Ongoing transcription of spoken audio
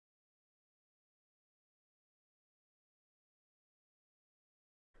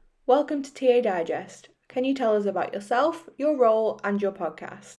Welcome to TA Digest. Can you tell us about yourself, your role, and your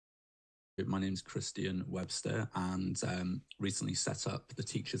podcast? My name's Christian Webster, and recently set up the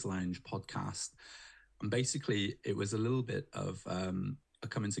Teachers Lounge podcast. And basically, it was a little bit of a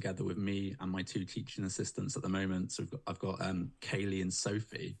coming together with me and my two teaching assistants at the moment. So I've got Kaylee and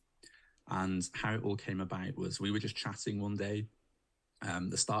Sophie. And how it all came about was we were just chatting one day,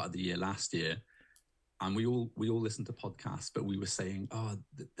 the start of the year last year, and we all listened to podcasts, but we were saying,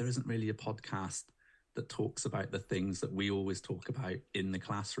 there isn't really a podcast that talks about the things that we always talk about in the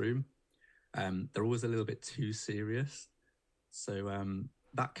classroom. They're always a little bit too serious. So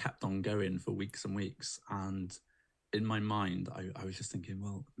that kept on going for weeks and weeks. And in my mind, I was just thinking,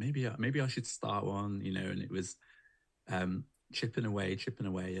 well, maybe I should start one, and it was chipping away.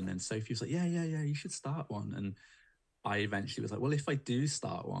 And then Sophie was like, yeah, you should start one. And I eventually was like, well, if I do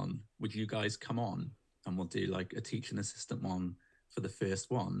start one, would you guys come on and we'll do like a teaching assistant one for the first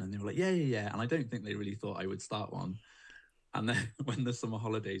one? And they were like, yeah. And I don't think they really thought I would start one. And then when the summer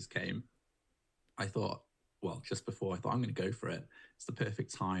holidays came, I thought, well, just before I thought I'm going to go for it. It's the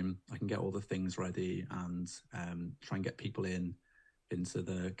perfect time. I can get all the things ready and try and get people into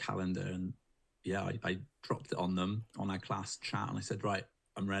the calendar. And yeah, I dropped it on them on our class chat, and I said, right,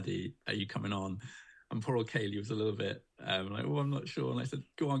 I'm ready. Are you coming on? And poor old Kaylee was a little bit like, oh, I'm not sure. And I said,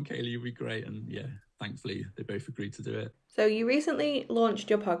 go on, Kaylee, you'll be great. And yeah, thankfully they both agreed to do it. So, you recently launched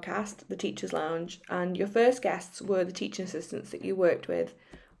your podcast, The Teachers Lounge, and your first guests were the teaching assistants that you worked with.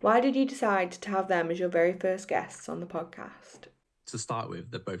 Why did you decide to have them as your very first guests on the podcast? To start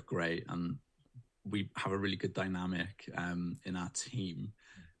with, they're both great, and we have a really good dynamic in our team.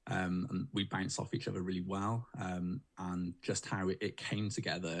 And we bounce off each other really well. And just how it came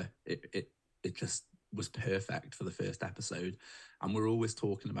together, it just was perfect for the first episode. And we're always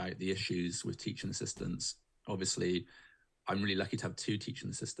talking about the issues with teaching assistants. Obviously, I'm really lucky to have two teaching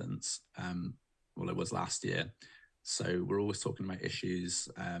assistants. Well, it was last year. So we're always talking about issues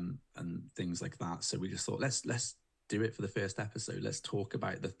and things like that. So we just thought, let's do it for the first episode. Let's talk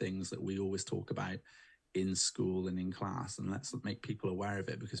about the things that we always talk about in school and in class, and let's make people aware of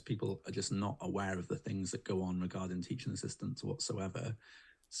it, because people are just not aware of the things that go on regarding teaching assistants whatsoever.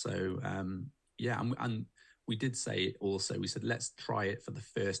 So and we did say also, we said, let's try it for the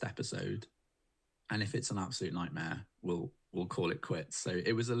first episode, and if it's an absolute nightmare, we'll call it quits. So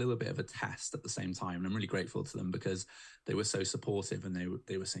it was a little bit of a test at the same time, and I'm really grateful to them because they were so supportive, and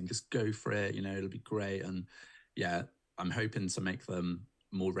they were saying, just go for it, it'll be great. And yeah, I'm hoping to make them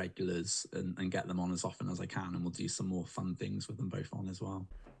more regulars and get them on as often as I can, and we'll do some more fun things with them both on as well.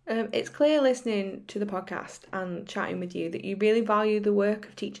 It's clear listening to the podcast and chatting with you that you really value the work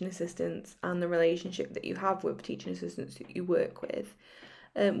of teaching assistants and the relationship that you have with teaching assistants that you work with.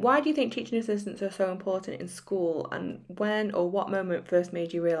 Why do you think teaching assistants are so important in school, and when or what moment first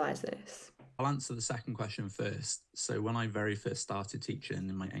made you realise this? I'll answer the second question first. So when I very first started teaching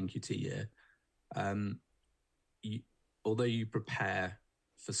in my NQT year, although you prepare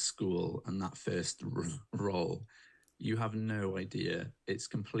for school and that first role, you have no idea. It's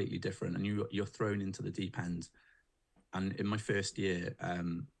completely different, and you're thrown into the deep end. And in my first year,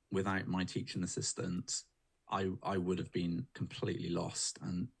 without my teaching assistant, I would have been completely lost.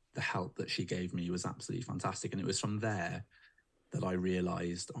 And the help that she gave me was absolutely fantastic. And it was from there that I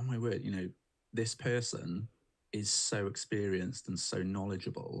realized, oh my word, this person is so experienced and so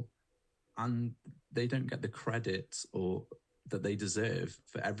knowledgeable, and they don't get the credit or that they deserve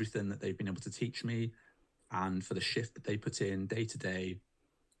for everything that they've been able to teach me, and for the shift that they put in day to day.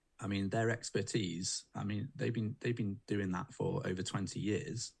 I mean, their expertise, they've been doing that for over 20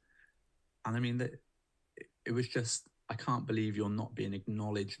 years. And I mean, it was just, I can't believe you're not being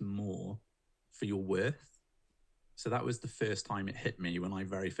acknowledged more for your worth. So that was the first time it hit me when I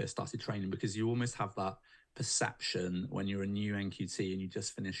very first started training, because you almost have that perception when you're a new NQT and you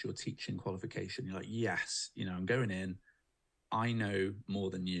just finish your teaching qualification. You're like, yes, I'm going in, I know more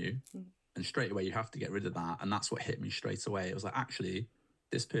than you. And straight away you have to get rid of that. And that's what hit me straight away. It was like, actually,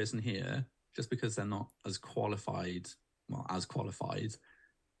 this person here, just because they're not as qualified,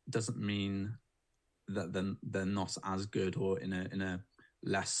 doesn't mean that they're not as good or in a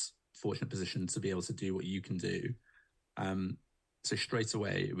less fortunate position to be able to do what you can do. So straight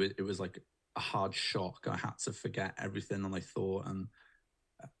away it was like a hard shock. I had to forget everything that I thought. And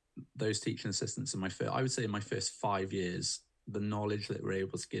those teaching assistants in my first 5 years, the knowledge that they were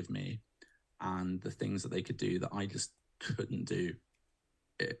able to give me and the things that they could do that I just couldn't do,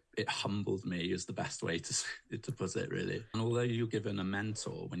 it humbled me, is the best way to put it, really. And although you're given a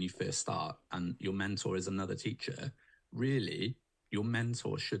mentor when you first start, and your mentor is another teacher, really your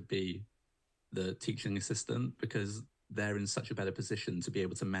mentor should be the teaching assistant, because they're in such a better position to be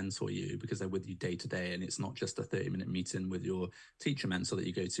able to mentor you because they're with you day to day, and it's not just a 30-minute meeting with your teacher mentor that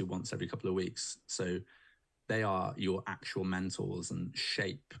you go to once every couple of weeks. So they are your actual mentors and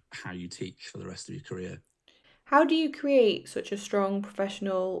shape how you teach for the rest of your career. How do you create such a strong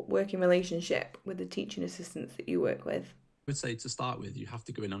professional working relationship with the teaching assistants that you work with? I would say to start with, you have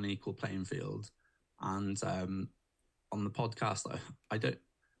to go in on an equal playing field. And on the podcast, I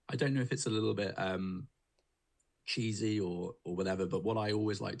don't know if it's a little bit cheesy or whatever, but what I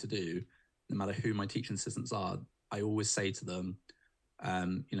always like to do, no matter who my teaching assistants are, I always say to them,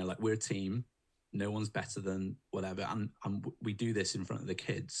 like, we're a team, no one's better than whatever, and we do this in front of the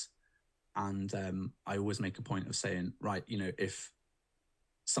kids. And I always make a point of saying, right, if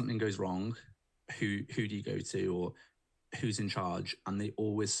something goes wrong, who do you go to, or who's in charge? And they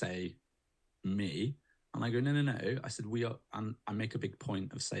always say me. And I go, no. I said, we are, and I make a big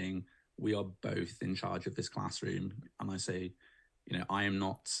point of saying, we are both in charge of this classroom. And I say, I am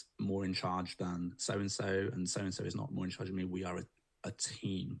not more in charge than so-and-so, and so-and-so is not more in charge of me. We are a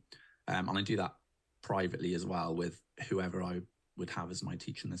team. And I do that privately as well with whoever I would have as my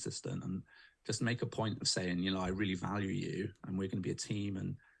teaching assistant, and just make a point of saying, I really value you and we're going to be a team.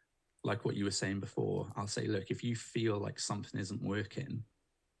 And like what you were saying before, I'll say, look, if you feel like something isn't working,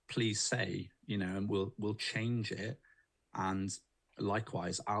 please say, and we'll change it. And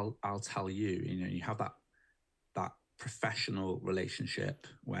likewise, I'll tell you, you have that professional relationship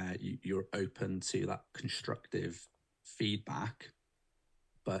where you're open to that constructive feedback,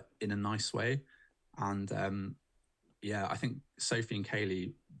 but in a nice way. And I think Sophie and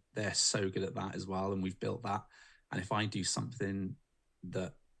Kaylee, they're so good at that as well, and we've built that. And if I do something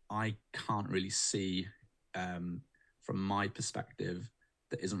that I can't really see from my perspective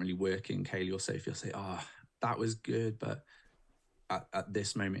that isn't really working, Kaylee or Sophie will say, that was good, but at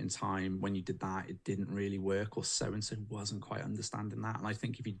this moment in time, when you did that, it didn't really work, or so-and-so wasn't quite understanding that. And I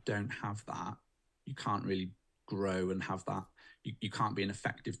think if you don't have that, you can't really grow and have that. You can't be an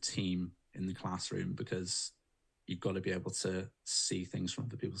effective team in the classroom, because you've got to be able to see things from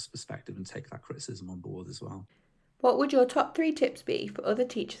other people's perspective and take that criticism on board as well. What would your top 3 tips be for other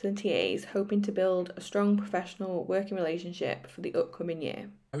teachers and TAs hoping to build a strong professional working relationship for the upcoming year?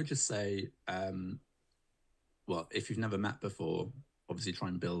 I would just say, if you've never met before, obviously try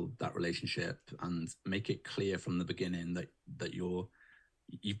and build that relationship and make it clear from the beginning that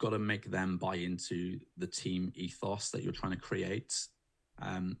you've got to make them buy into the team ethos that you're trying to create.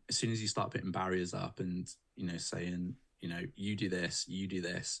 As soon as you start putting barriers up and, saying, you do this,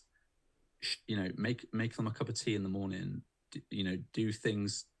 make them a cup of tea in the morning, do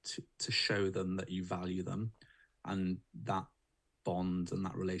things to show them that you value them, and that bond and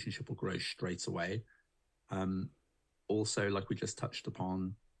that relationship will grow straight away. Also, like we just touched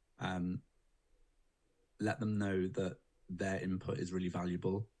upon, let them know that their input is really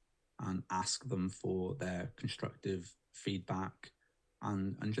valuable, and ask them for their constructive feedback,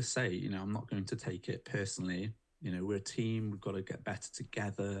 and just say, I'm not going to take it personally. We're a team, we've got to get better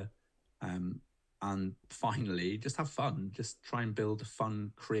together. And finally, just have fun. Just try and build a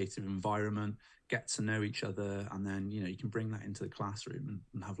fun, creative environment, get to know each other, and then, you can bring that into the classroom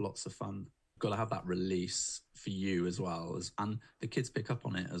and have lots of fun. Got to have that release for you as well, and the kids pick up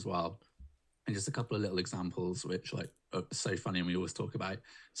on it as well. And just a couple of little examples, which are so funny, and we always talk about.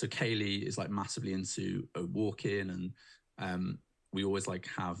 So Kaylee is massively into walking, and we always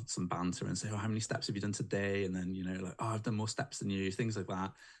have some banter and say, how many steps have you done today? And then, I've done more steps than you, things like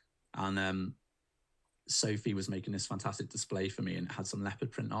that. And Sophie was making this fantastic display for me, and it had some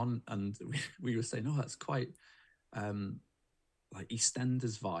leopard print on, and we were saying, that's quite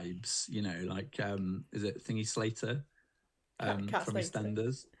EastEnders vibes, is it Thingy Slater Cat from Slater.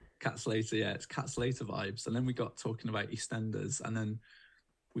 EastEnders? Cat Slater, yeah, it's Cat Slater vibes. And then we got talking about EastEnders, and then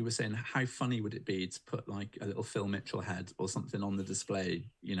we were saying, how funny would it be to put a little Phil Mitchell head or something on the display,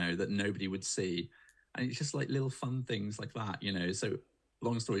 that nobody would see. And it's just little fun things like that, So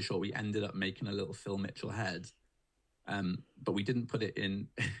long story short, we ended up making a little Phil Mitchell head, but we didn't put it in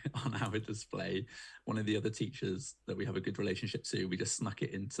on our display. One of the other teachers that we have a good relationship to, we just snuck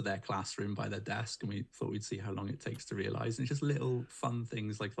it into their classroom by their desk, and we thought we'd see how long it takes to realize. And it's just little fun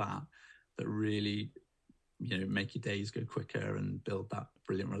things like that that really, make your days go quicker and build that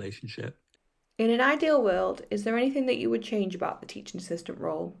brilliant relationship. In an ideal world, is there anything that you would change about the teaching assistant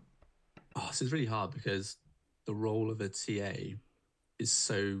role? This is really hard, because the role of a TA is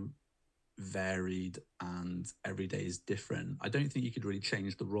so varied and every day is different. I don't think you could really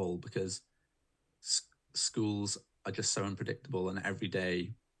change the role, because schools are just so unpredictable, and every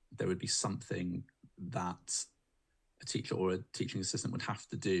day there would be something that a teacher or a teaching assistant would have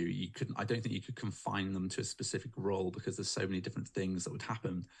to do. I don't think you could confine them to a specific role because there's so many different things that would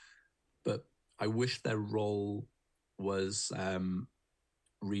happen. But I wish their role was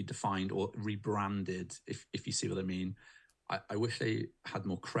redefined or rebranded, if you see what I mean. I wish they had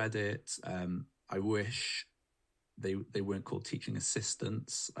more credit. I wish they weren't called teaching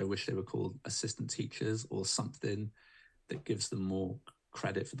assistants. I wish they were called assistant teachers or something that gives them more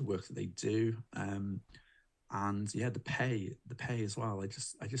credit for the work that they do. And yeah, the pay as well.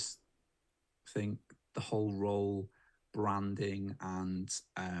 I just think the whole role, branding, and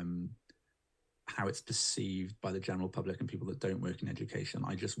how it's perceived by the general public and people that don't work in education,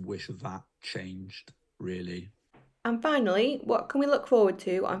 I just wish that changed, really. And finally, what can we look forward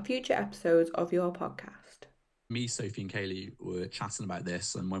to on future episodes of your podcast? Me, Sophie, and Kaylee were chatting about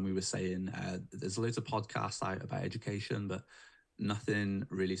this, and when we were saying there's loads of podcasts out about education, but nothing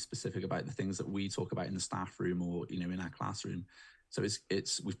really specific about the things that we talk about in the staff room or in our classroom. So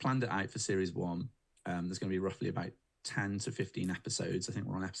we've planned it out for series 1. There's going to be roughly about 10 to 15 episodes. I think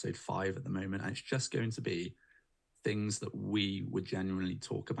we're on episode 5 at the moment, and it's just going to be things that we would genuinely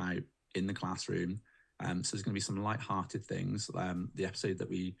talk about in the classroom. So there's going to be some light-hearted things. The episode that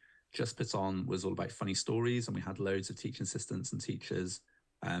we just put on was all about funny stories, and we had loads of teaching assistants and teachers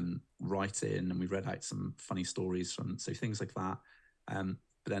write in, and we read out some funny stories so things like that. But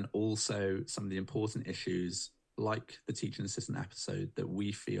then also some of the important issues, like the teaching assistant episode, that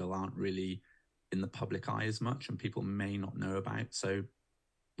we feel aren't really in the public eye as much and people may not know about. So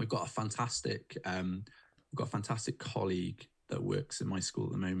we've got a fantastic colleague that works in my school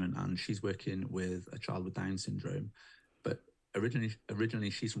at the moment, and she's working with a child with Down syndrome. But originally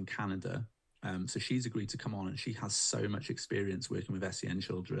she's from Canada, so she's agreed to come on, and she has so much experience working with SEN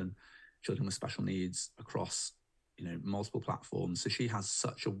children with special needs across multiple platforms. So she has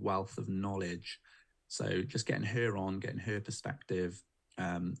such a wealth of knowledge. So just getting her on, getting her perspective,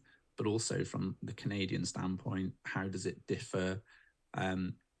 but also from the Canadian standpoint, how does it differ?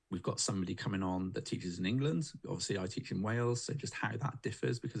 We've got somebody coming on that teaches in England. Obviously, I teach in Wales, so just how that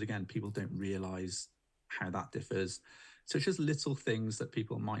differs, because again, people don't realise how that differs. So it's just little things that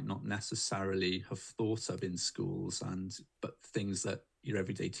people might not necessarily have thought of in schools, but things that your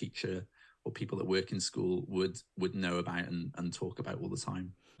everyday teacher or people that work in school would know about and talk about all the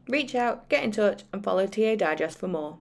time. Reach out, get in touch, and follow TA Digest for more.